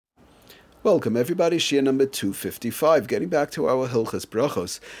Welcome everybody, Shia number 255, getting back to our Hilchas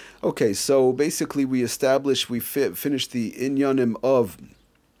Brachos. Okay, so basically we finished the inyanim of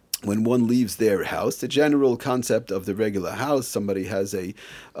when one leaves their house, the general concept of the regular house. Somebody has a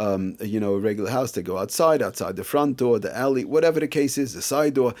regular house. They go outside the front door, the alley, whatever the case is, the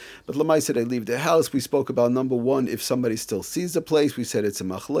side door. But Lamaisa, they leave their house. We spoke about number one, if somebody still sees the place. We said it's a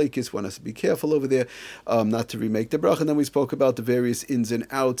machlokes. One has to be careful over there, not to remake the bracha. And then we spoke about the various ins and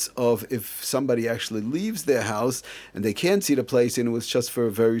outs of if somebody actually leaves their house and they can't see the place, and it was just for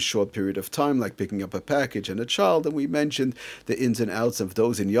a very short period of time, like picking up a package and a child. And we mentioned the ins and outs of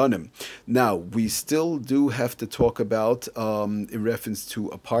those in Yonim. Now, we still do have to talk about, in reference to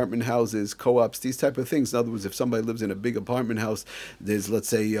apartment houses, co-ops, these type of things. In other words, if somebody lives in a big apartment house, there's, let's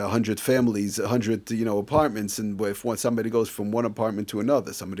say, 100 families, 100, apartments, and if somebody goes from one apartment to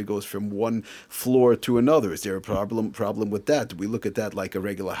another, somebody goes from one floor to another, is there a problem with that? Do we look at that like a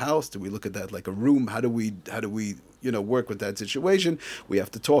regular house? Do we look at that like a room? How do we work with that situation? We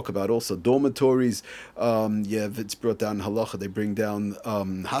have to talk about also dormitories. If it's brought down halacha, they bring down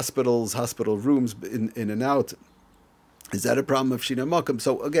hospital rooms in and out. Is that a problem of Shina Makam?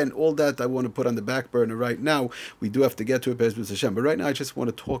 So again, all that I want to put on the back burner right now. We do have to get to it, Bezbus Hashem. But right now, I just want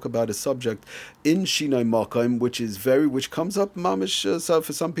to talk about a subject in Shina Makam, which comes up, mamish,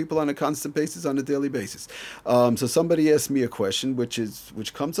 for some people on a constant basis, on a daily basis. So somebody asked me a question,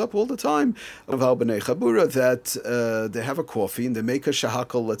 which comes up all the time, of Al B'nai Chabura, that they have a coffee and they make a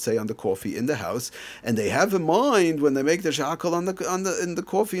shahakal, let's say, on the coffee in the house, and they have in mind when they make the shahakal in the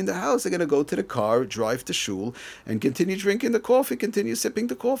coffee in the house, they're going to go to the car, drive to shul, and continue drinking the coffee, continue sipping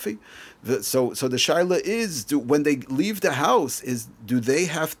the coffee. So the shaila is, when they leave the house, do they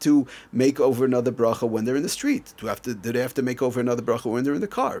have to make over another bracha when they're in the street? Do they have to make over another bracha when they're in the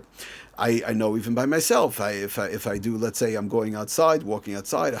car? I know even by myself, if I do, let's say I'm walking outside,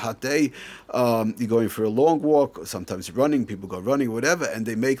 a hot day, you're going for a long walk, sometimes running, people go running, whatever, and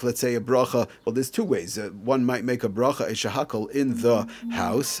they make, let's say, a bracha. Well, there's two ways. One might make a bracha, a shahakal, in the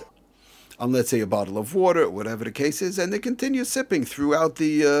house, on, let's say, a bottle of water, whatever the case is, and they continue sipping throughout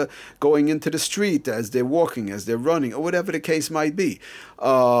the going into the street as they're walking, as they're running, or whatever the case might be.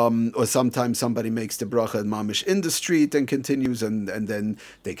 Or sometimes somebody makes the bracha and mamish in the street and continues, and then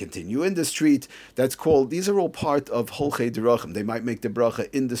they continue in the street. These are all part of Holchei Derachim. They might make the bracha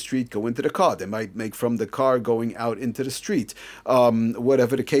in the street, go into the car. They might make from the car going out into the street.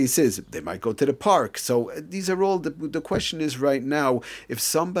 Whatever the case is, they might go to the park. So these are all, the question is right now, if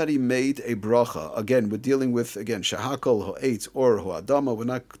somebody made a bracha, again, we're dealing with, shahakal, ho'etz, or ho'adama. We're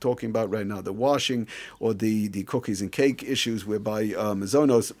not talking about right now the washing or the cookies and cake issues whereby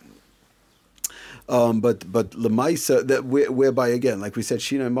mazonos. But lemaisa, that whereby, again, like we said,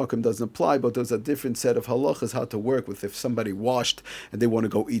 shina and makam doesn't apply, but there's a different set of halachas how to work with. If somebody washed and they want to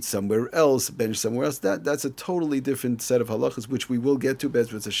go eat somewhere else, bench somewhere else, that's a totally different set of halachas, which we will get to,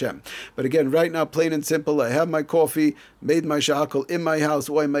 Bezrat Hashem. But again, right now, plain and simple, I have my coffee, made my shahakal in my house,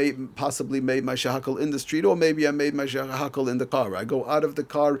 or I may possibly made my shahakal in the street, or maybe I made my shahakal in the car. I go out of the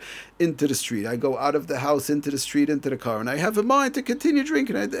car into the street. I go out of the house into the street, into the car, and I have in mind to continue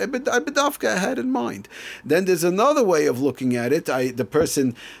drinking. I had in mind. Then there's another way of looking at it. The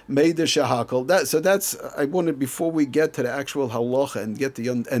person made the shahakal. I wanted, before we get to the actual halacha and get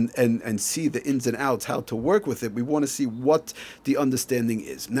and see the ins and outs, how to work with it, we want to see what the understanding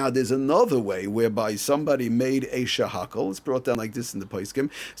is. Now, there's another way whereby somebody made a shahakal. It's brought down like this in the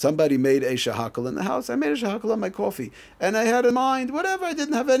Poskim. Somebody made a shahakal in the house. I made a shahakal on my coffee, and I had in mind whatever. I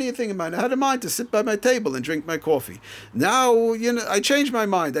didn't have anything in mind. I had in mind to sit by my table and drink my coffee. Now, I changed my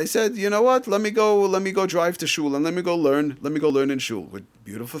mind. I said, you know what? Let me go drive to shul and let me go learn in shul.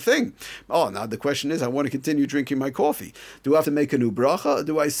 Beautiful thing. Oh, now the question is, I want to continue drinking my coffee. Do I have to make a new bracha? Or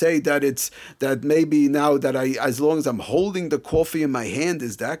do I say that maybe now that as long as I'm holding the coffee in my hand,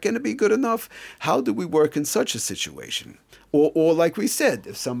 is that going to be good enough? How do we work in such a situation? Or like we said,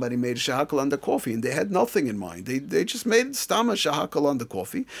 if somebody made a shahakal on the coffee and they had nothing in mind, they just made stama shahakal on the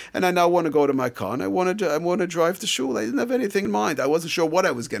coffee, and I now want to go to my car and I want to drive to shul. I didn't have anything in mind. I wasn't sure what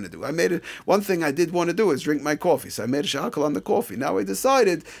I was going to do. I made it. One thing I did want to do is drink my coffee, so I made a shahakal on the coffee. Now I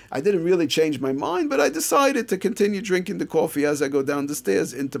didn't really change my mind, but I decided to continue drinking the coffee as I go down the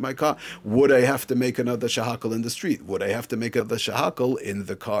stairs into my car. Would I have to make another shahakal in the street? Would I have to make another shahakal in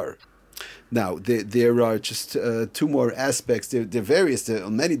the car? Now, there are just two more aspects. There are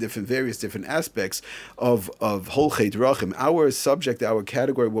many various different aspects of Holchei Drachim. Our subject, our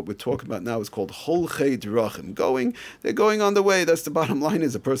category, what we're talking about now is called Holchei Drachim. They're going on the way. That's the bottom line,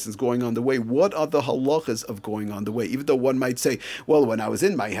 is a person's going on the way. What are the halachas of going on the way? Even though one might say, well, when I was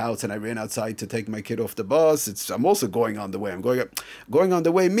in my house and I ran outside to take my kid off the bus, I'm also going on the way. Going on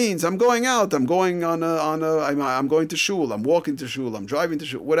the way means I'm going out. I'm going I'm going to shul. I'm walking to shul. I'm driving to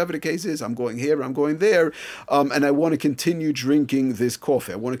shul. Whatever the case is, I'm going here, I'm going there, and I want to continue drinking this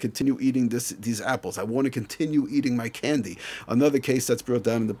coffee. I want to continue eating these apples. I want to continue eating my candy. Another case that's brought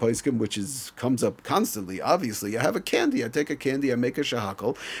down in the Paiskim, which comes up constantly. Obviously, I have a candy. I take a candy. I make a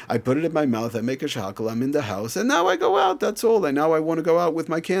shahakal. I put it in my mouth. I make a shahakal. I'm in the house, and now I go out. That's all. And now I want to go out with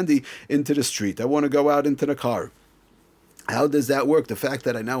my candy into the street. I want to go out into the car. How does that work? The fact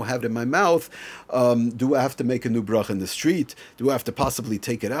that I now have it in my mouth, do I have to make a new bracha in the street? Do I have to possibly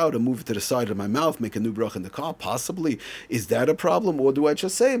take it out and move it to the side of my mouth, make a new bracha in the car? Possibly. Is that a problem? Or do I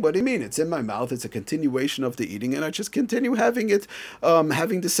just say, what do you mean? It's in my mouth, it's a continuation of the eating, and I just continue having it,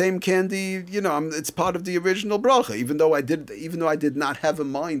 having the same candy, it's part of the original bracha, even though I did not have a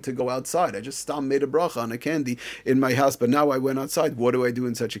mind to go outside. I just made a bracha on a candy in my house, but now I went outside. What do I do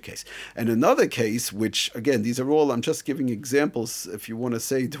in such a case? And another case, which, again, these are all, I'm just giving examples, if you want to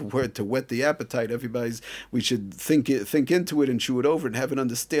say the word to whet the appetite, we should think into it and chew it over and have an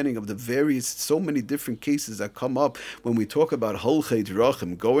understanding of the so many different cases that come up when we talk about Holchei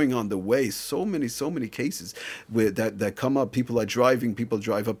Drachim, going on the way. So many cases that come up. People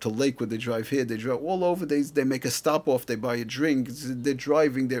drive up to Lakewood, they drive here, they drive all over, they make a stop off, they buy a drink, they're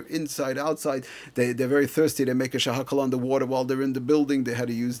driving, they're inside, outside, they're very thirsty, they make a shahakal on the water while they're in the building, they had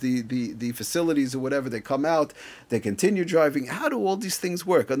to use the facilities or whatever, they come out, they continue driving. How do all these things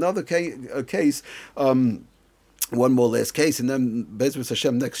work? Another case, one more last case, and then Bezras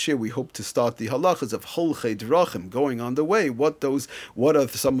Hashem next year we hope to start the halachas of Holchei Drachim, going on the way. What are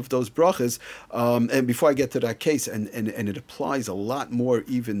some of those brachas? And before I get to that case, and it applies a lot more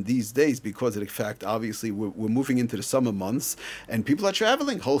even these days, because of the fact, obviously, we're moving into the summer months, and people are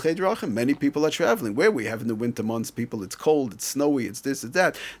traveling. Holchei Drachim, many people are traveling. Where we have in the winter months, it's cold, it's snowy, it's this, it's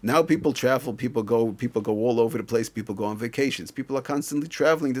that. Now people travel, people go all over the place, people go on vacations, people are constantly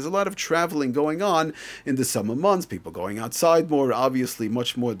traveling. There's a lot of traveling going on in the summer months. People going outside more, obviously,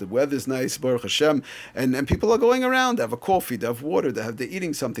 much more. The weather's nice, Baruch Hashem, and people are going around. They have a coffee, they have water, they're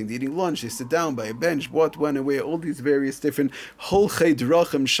eating something, they're eating lunch, they sit down by a bench, what, when, and where, all these various different Holchei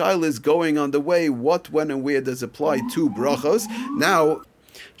Drachim, Shailas going on the way, what, when, and where does apply to brachos. Now,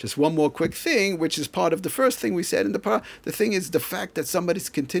 just one more quick thing, which is part of the first thing we said in the thing is the fact that somebody's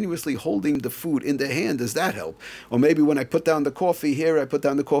continuously holding the food in their hand. Does that help? Or maybe when I put down the coffee here,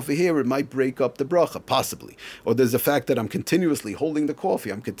 it might break up the bracha, possibly. Or there's the fact that I'm continuously holding the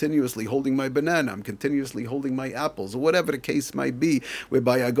coffee, I'm continuously holding my banana, I'm continuously holding my apples, or whatever the case might be,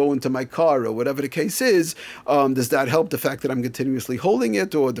 whereby I go into my car, or whatever the case is. Does that help, the fact that I'm continuously holding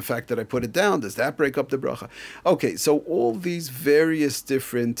it, or the fact that I put it down? Does that break up the bracha? Okay, so all these various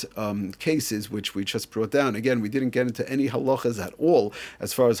different cases which we just brought down. Again, we didn't get into any halachas at all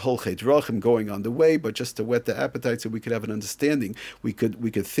as far as Holchei Drachim, going on the way, but just to whet the appetite so we could have an understanding. We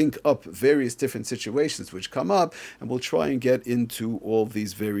could think up various different situations which come up, and we'll try and get into all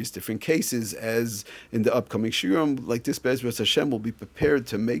these various different cases as in the upcoming shiurim. Like this, Bezras Hashem will be prepared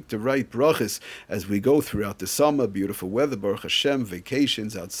to make the right brachas as we go throughout the summer. Beautiful weather, Baruch Hashem,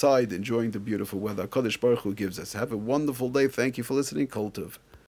 vacations outside, enjoying the beautiful weather HaKadosh Baruch Hu gives us. Have a wonderful day. Thank you for listening. Kol Tov.